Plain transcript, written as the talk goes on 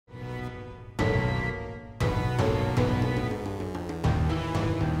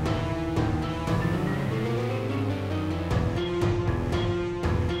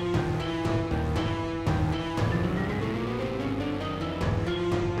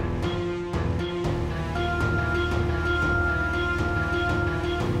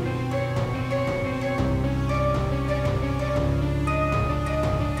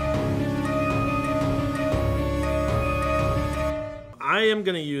am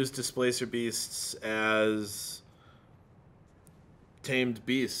going to use Displacer Beasts as tamed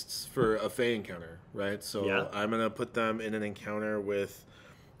beasts for a Fey encounter, right? So I'm going to put them in an encounter with,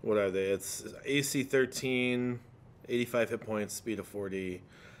 what are they? It's AC 13, 85 hit points, speed of 40,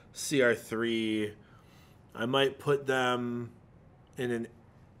 CR 3. I might put them in an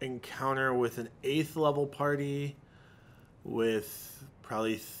encounter with an 8th level party with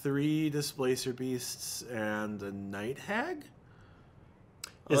probably 3 Displacer Beasts and a Night Hag.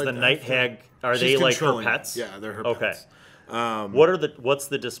 Is the Night Hag, are they like her pets? Yeah, they're her pets. What's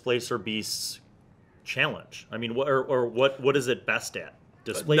the Displacer Beast's challenge? I mean, what is it best at?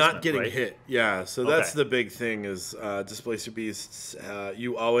 Displacement, not getting hit. Yeah, so that's the big thing is Displacer Beasts,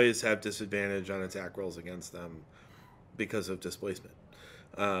 you always have disadvantage on attack rolls against them because of displacement.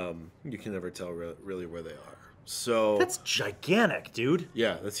 You can never tell really where they are. So that's gigantic, dude.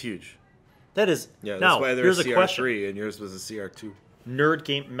 Yeah, that's huge. That is. Yeah, that's now, why they're here's a a CR3 question. and yours was a CR2. Nerd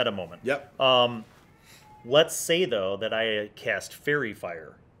game meta moment. Yep. Let's say though that I cast Fairy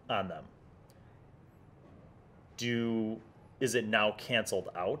Fire on them. Is it now canceled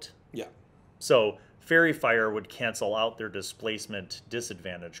out? Yeah. So Fairy Fire would cancel out their displacement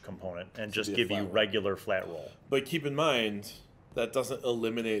disadvantage component and just give you regular flat roll. But keep in mind, that doesn't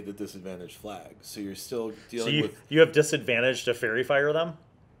eliminate the disadvantage flag. So you're still dealing with... You have disadvantage to Fairy Fire them?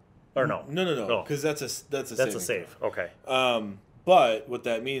 Or no? No. Because that's a save. Okay. But what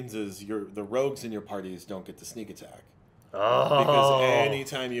that means is the rogues in your parties don't get to sneak attack. Oh. Because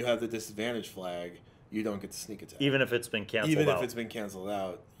anytime you have the disadvantage flag, you don't get to sneak attack. Even if it's been canceled out? Even if it's been canceled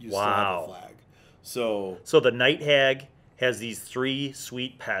out, you still have a flag. So the Night Hag has these 3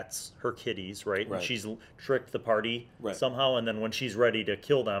 sweet pets, her kitties, right? And she's tricked the party somehow, and then when she's ready to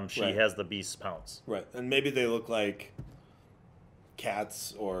kill them, she has the beasts pounce. Right. And maybe they look like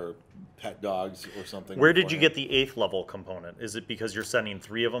cats or pet dogs or something. Where did you get the 8th level component? Is it because you're sending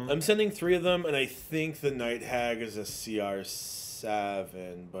 3 of them? I'm sending 3 of them, and I think the Night Hag is a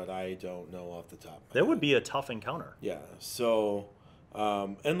CR7, but I don't know off the top of my head. That would be a tough encounter. Yeah. So,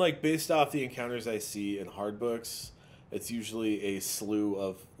 and like based off the encounters I see in hard books, it's usually a slew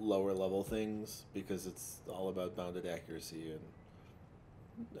of lower level things because it's all about bounded accuracy and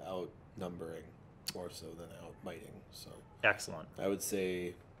outnumbering more so than outmighting. So excellent. I would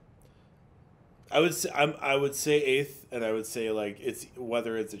say 8th, and I would say like it's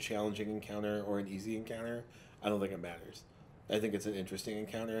whether it's a challenging encounter or an easy encounter. I don't think it matters. I think it's an interesting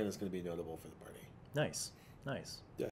encounter and it's going to be notable for the party. Nice. Yeah.